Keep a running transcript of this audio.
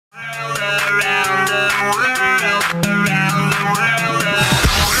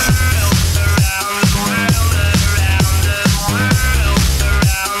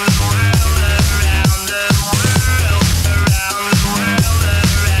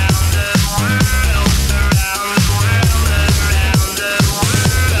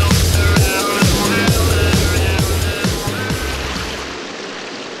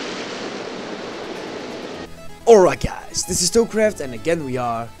Stokecraft, and again we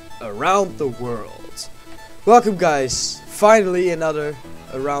are around the world. Welcome guys, finally another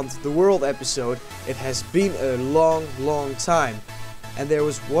around the world episode. It has been a long time, and there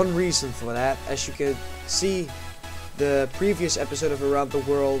was one reason for that. As you can see, the previous episode of Around the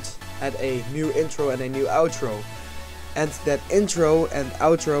World had a new intro and a new outro, and that intro and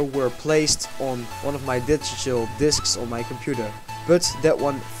outro were placed on one of my digital discs on my computer, but that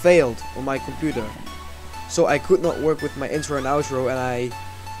one failed on my computer. So I could not work with my intro and outro, and I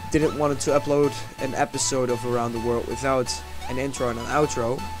didn't want to upload an episode of Around the World without an intro and an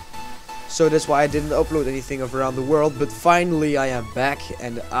outro. So that's why I didn't upload anything of Around the World, but finally I am back,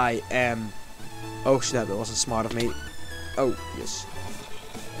 and I am... Oh snap, that wasn't smart of me. Oh, yes.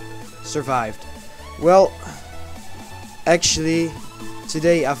 Survived. Well, actually,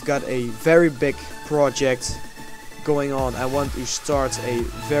 today I've got a very big project going on. I want to start a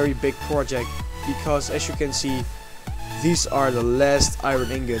very big project because, as you can see, these are the last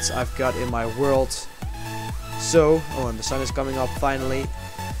iron ingots I've got in my world. So, oh, and the sun is coming up finally.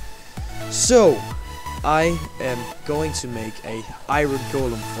 So, I am going to make a iron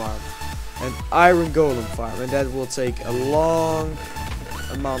golem farm. An iron golem farm, and that will take a long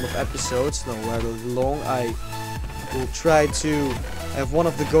amount of episodes. No, rather long. I will try to have one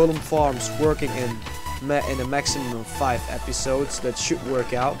of the golem farms working in a maximum of 5 episodes. That should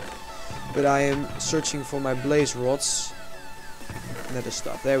work out. But I am searching for my blaze rods. Nether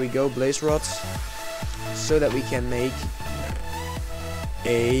stuff. There we go, blaze rods. So that we can make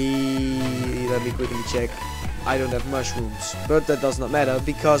a... Let me quickly check. I don't have mushrooms. But that does not matter,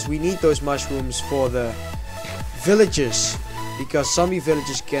 because we need those mushrooms for the villages. Because zombie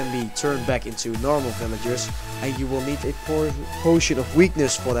villagers can be turned back into normal villagers, and you will need a potion of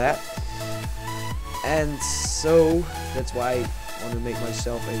weakness for that. And so that's why I want to make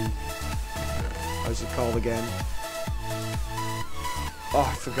myself a... How's it called again? Oh,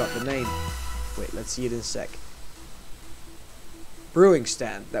 I forgot the name. Wait, let's see it in a sec. Brewing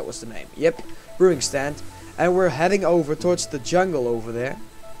stand, that was the name. Yep, brewing stand. And we're heading over towards the jungle over there,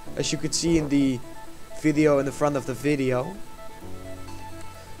 as you could see in the video in the front of the video.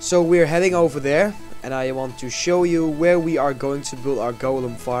 So we're heading over there, and I want to show you where we are going to build our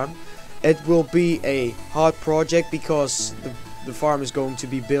golem farm. It will be a hard project because the farm is going to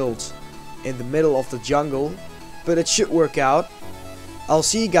be built in the middle of the jungle, but it should work out. I'll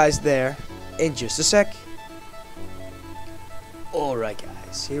see you guys there in just a sec. Alright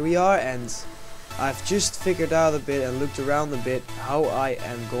guys, here we are, and I've just figured out a bit and looked around a bit how I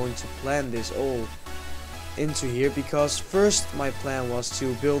am going to plan this all into here, because first my plan was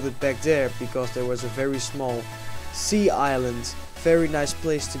to build it back there because there was a very small sea island, very nice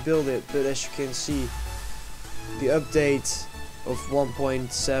place to build it, but as you can see, the update of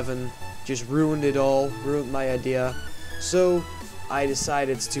 1.7 just ruined it all, ruined my idea. So I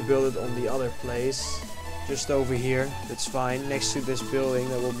decided to build it on the other place, just over here. That's fine, next to this building.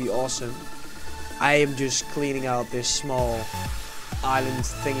 That will be awesome. I am just cleaning out this small island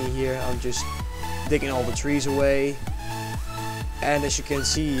thingy here. I'm just digging all the trees away, and as you can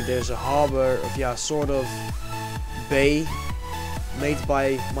see, there's a harbor of, yeah, sort of bay made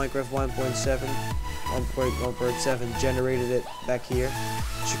by Minecraft 1.7. 1.7 generated it back here,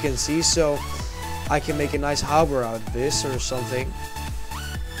 as you can see. So I can make a nice harbor out of this or something,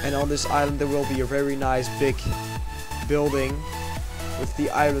 and on this island there will be a very nice big building with the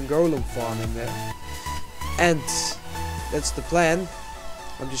iron golem farm in there, and that's the plan.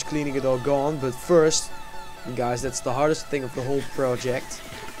 I'm just cleaning it all gone, but first, guys, that's the hardest thing of the whole project,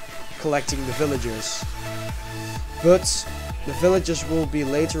 collecting the villagers. But the villagers will be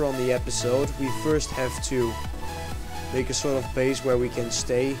later on the episode. We first have to make a sort of base where we can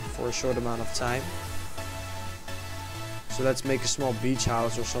stay for a short amount of time. So let's make a small beach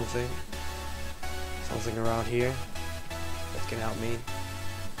house or something. Something around here that can help me.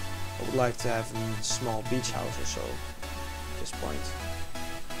 I would like to have a small beach house or so at this point.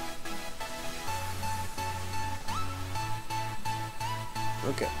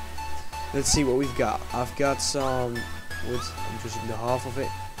 Okay, let's see what we've got. I've got some wood. I'm using the half of it.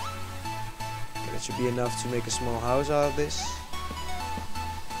 Okay, that should be enough to make a small house out of this.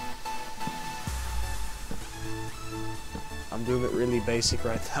 I'm doing it really basic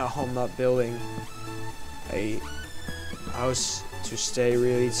right now. I'm not building a house to stay,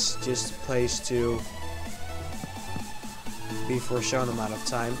 really. It's just a place to be for a short amount of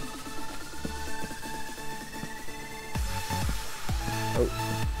time. Oh,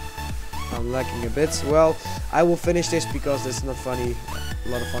 I'm lacking a bit. Well, I will finish this because it's not funny, a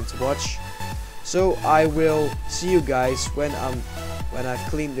lot of fun to watch. So I will see you guys when I've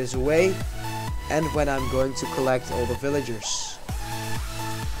cleaned this away, and when I'm going to collect all the villagers.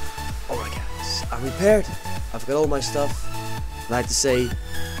 Alright guys, I'm prepared. I've got all my stuff. I'd like to say,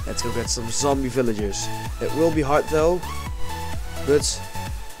 let's go get some zombie villagers. It will be hard though, but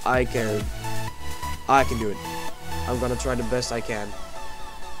I can do it. I'm gonna try the best I can.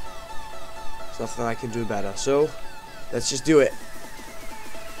 There's nothing I can do better. So, let's just do it.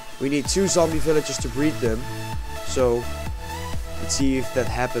 We need 2 zombie villagers to breed them. So, let's see if that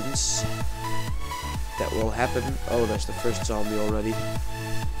happens. That will happen. Oh, there's the first zombie already.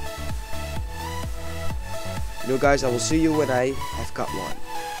 You know guys, I will see you when I have got one.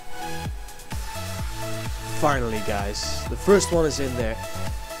 Finally guys, the first one is in there.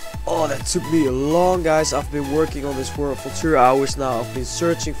 Oh, that took me long guys. I've been working on this world for 2 hours now. I've been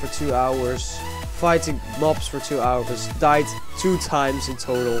searching for 2 hours, fighting mobs for 2 hours, died 2 times in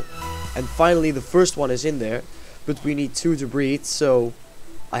total, and finally the first one is in there. But we need 2 to breed, so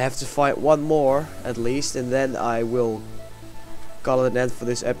I have to fight 1 more at least, and then I will call it an end for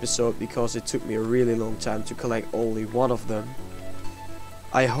this episode, because it took me a really long time to collect only 1 of them.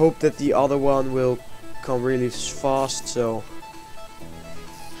 I hope that the other one will come really fast, so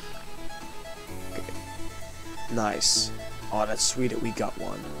okay. Nice. Oh, that's sweet that we got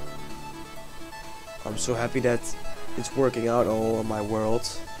one. I'm so happy that it's working out all on my world,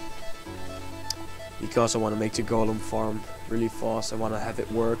 because I want to make the golem farm really fast. I want to have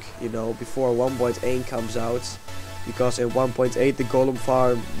it work, you know, before 1.8 comes out, because in 1.8 the golem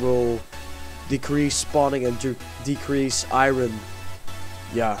farm will decrease spawning and decrease iron,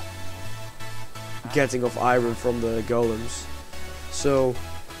 yeah, getting of iron from the golems. So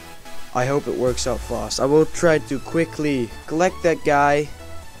I hope it works out fast. I will try to quickly collect that guy,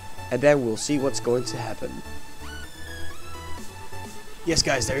 and then we'll see what's going to happen. Yes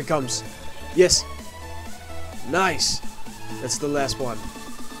guys, there he comes. Yes. Nice. That's the last one.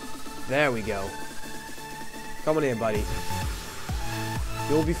 There we go. Come on in, buddy.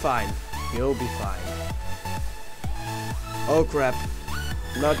 You'll be fine. You'll be fine. Oh crap.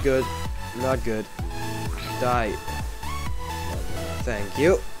 Not good. Not good. Die. Thank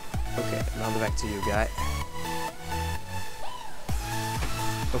you. Okay, now back to you, guy.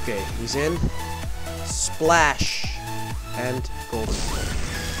 Okay, he's in. Splash. And golden.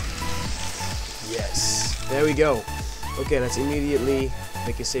 Yes. There we go. Okay, let's immediately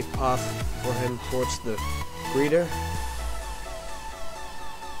make a safe path for him towards the breeder,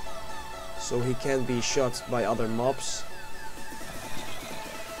 so he can be shot by other mobs.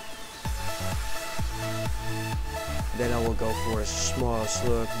 Then I will go for a small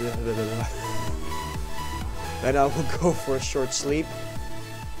slug. Then I will go for a short sleep.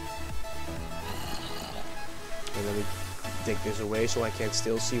 And let me take this away so I can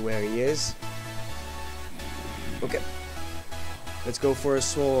still see where he is. Okay. Let's go for a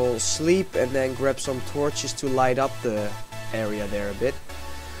small sleep and then grab some torches to light up the area there a bit,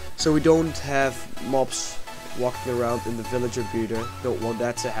 so we don't have mobs walking around in the villager breeder. Don't want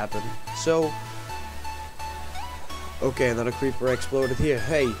that to happen. So, okay, another creeper exploded here.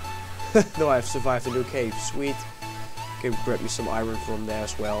 Hey, no, I've survived a new cave. Sweet. Okay, grab me some iron from there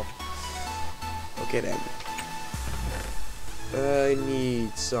as well. Okay then. I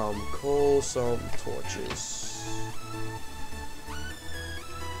need some coal, some torches.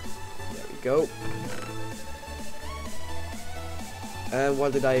 Go. And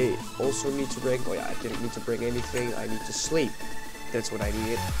what did I also need to bring? Oh yeah, I didn't need to bring anything. I need to sleep. That's what I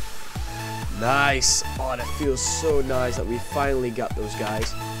needed. Nice. Oh, that feels so nice that we finally got those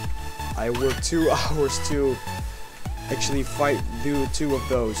guys. I worked 2 hours to actually do 2 of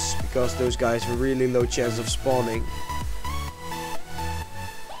those, because those guys have really low chance of spawning.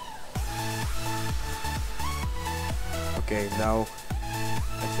 Okay, now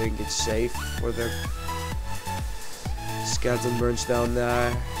I think it's safe for the skeleton burns down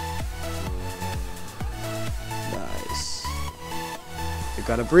there. Nice. You're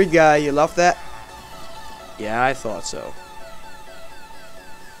gonna breed, guy. You love that? Yeah, I thought so.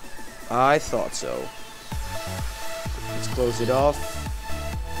 I thought so. Let's close it off,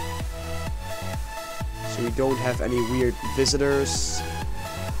 so we don't have any weird visitors.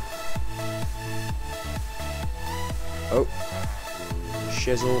 Oh.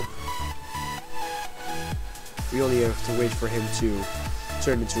 Shizzle. We only have to wait for him to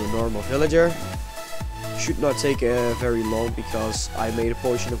turn into a normal villager. Should not take very long, because I made a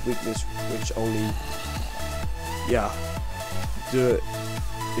potion of weakness, which only, yeah,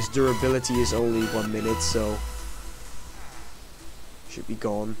 his durability is only 1 minute, so should be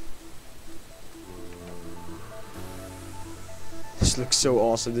gone. This looks so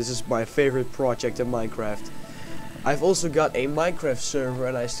awesome. This is my favorite project in Minecraft. I've also got a Minecraft server,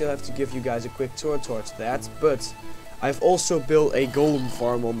 and I still have to give you guys a quick tour towards that. But I've also built a golem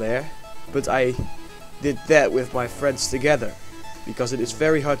farm on there, but I did that with my friends together, because it is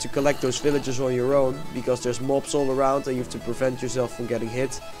very hard to collect those villagers on your own, because there's mobs all around and you have to prevent yourself from getting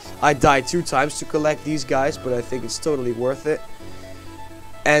hit. I died 2 times to collect these guys, but I think it's totally worth it.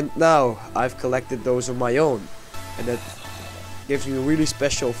 And now I've collected those on my own, and that gives you a really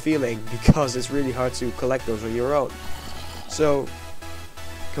special feeling, because it's really hard to collect those on your own. So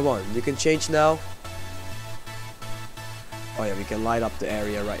come on, you can change now. Oh yeah, we can light up the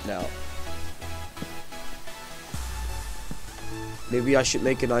area right now. Maybe I should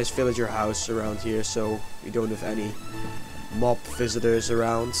make a nice villager house around here so we don't have any mob visitors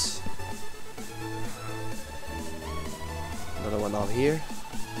around. Another one out here.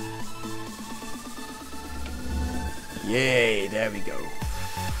 Yay, there we go.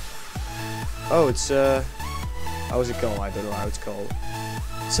 Oh, it's how's it called? I don't know how it's called.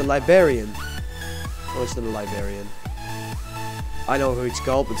 It's a librarian. Oh, it's not a librarian. I know who it's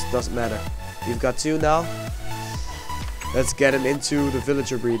called, but it doesn't matter. We've got 2 now. Let's get him into the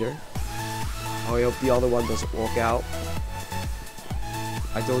villager breeder. Oh, I hope the other one doesn't walk out.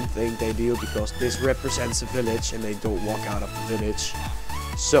 I don't think they do, because this represents a village and they don't walk out of the village.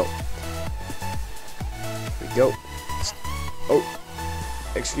 So, here we go. Oh,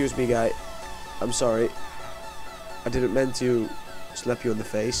 excuse me, guy. I'm sorry. I didn't mean to slap you in the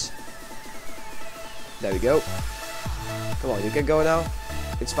face. There we go. Come on, you can go now.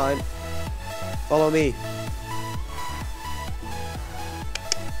 It's fine. Follow me.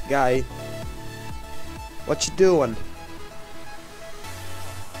 Guy, what you doing?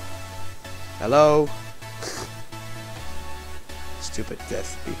 Hello? Stupid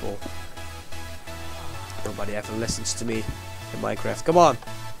deaf people. Nobody ever listens to me in Minecraft. Come on,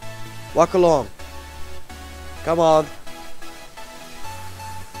 walk along. Come on.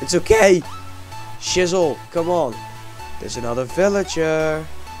 It's okay. Shizzle, come on. There's another villager.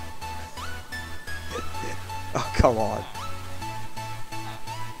 Oh, come on.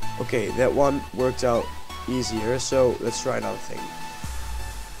 Okay, that one worked out easier, so let's try another thing.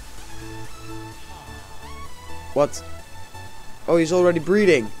 What? Oh, he's already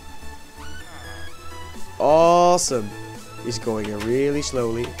breeding. Awesome. He's going really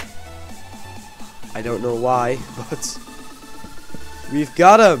slowly. I don't know why, but we've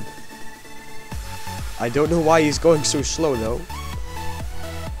got him. I don't know why he's going so slow though.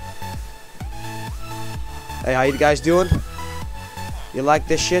 Hey, how you guys doing? You like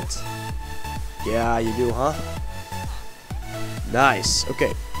this shit? Yeah, you do, huh? Nice.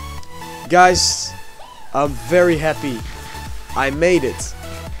 Okay. Guys, I'm very happy. I made it.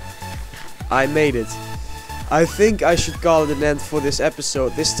 I made it. I think I should call it an end for this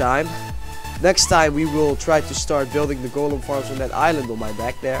episode this time. Next time we will try to start building the golem farms on that island on my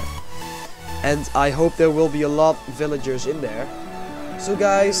back there. And I hope there will be a lot of villagers in there. So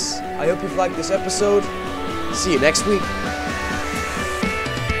guys, I hope you've liked this episode. See you next week.